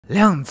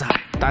靓仔。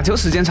打球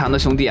时间长的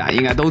兄弟啊，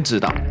应该都知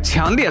道，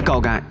强烈高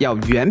杆要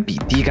远比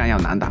低杆要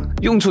难打，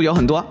用处有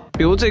很多。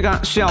比如这杆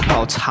需要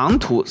跑长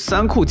途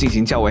3库进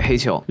行较为黑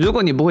球，如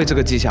果你不会这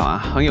个技巧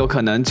啊，很有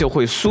可能就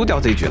会输掉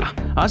这局了。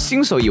而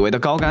新手以为的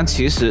高杆，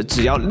其实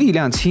只要力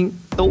量轻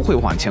都会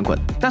往前滚，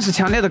但是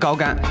强烈的高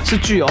杆是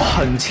具有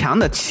很强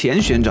的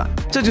前旋转，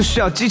这就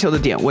需要击球的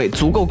点位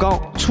足够高，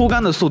出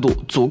杆的速度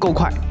足够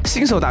快。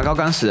新手打高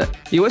杆时，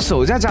以为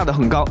手架架得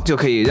很高就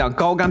可以让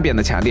高杆变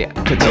得强烈，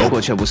可结果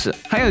却不是。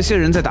还有些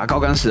人在打高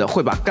杆时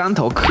会把杆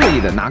头刻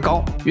意的拿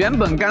高，原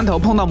本杆头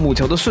碰到母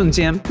球的瞬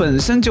间，本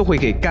身就会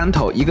给杆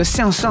头一个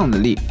向上的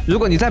力，如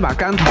果你再把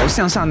杆头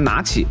向上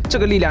拿起，这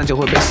个力量就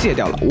会被卸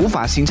掉了，无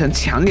法形成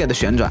强烈的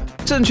旋转。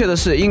正确的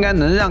是应该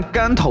能让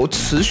杆头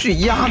持续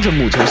压着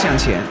母球向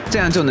前，这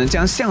样就能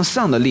将向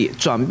上的力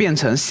转变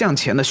成向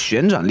前的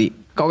旋转力，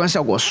高杆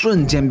效果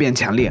瞬间变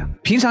强烈。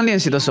平常练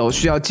习的时候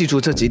需要记住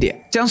这几点：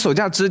将手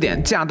架支点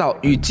架到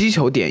与击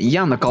球点一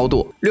样的高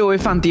度，略微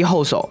放低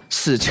后手，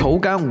使球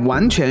杆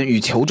完全与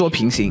球桌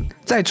平行。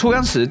在出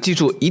杆时，记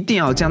住一定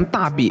要将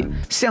大臂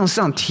向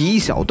上提一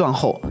小段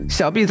后，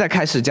小臂再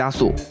开始加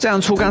速，这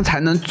样出杆才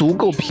能足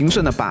够平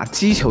顺的把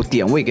击球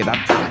点位给它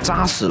打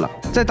扎实了。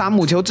在打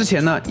母球之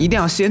前呢，一定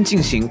要先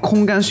进行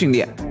空杆训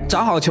练，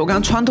找好球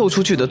杆穿透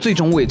出去的最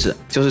终位置，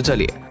就是这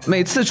里。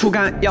每次出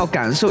杆要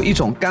感受一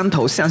种杆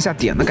头向下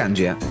点的感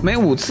觉，每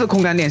5次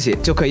空杆练习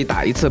就可以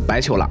打1次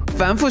白球了。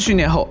反复训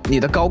练后，你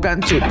的高杆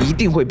就一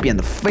定会变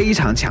得非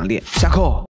常强烈。下扣。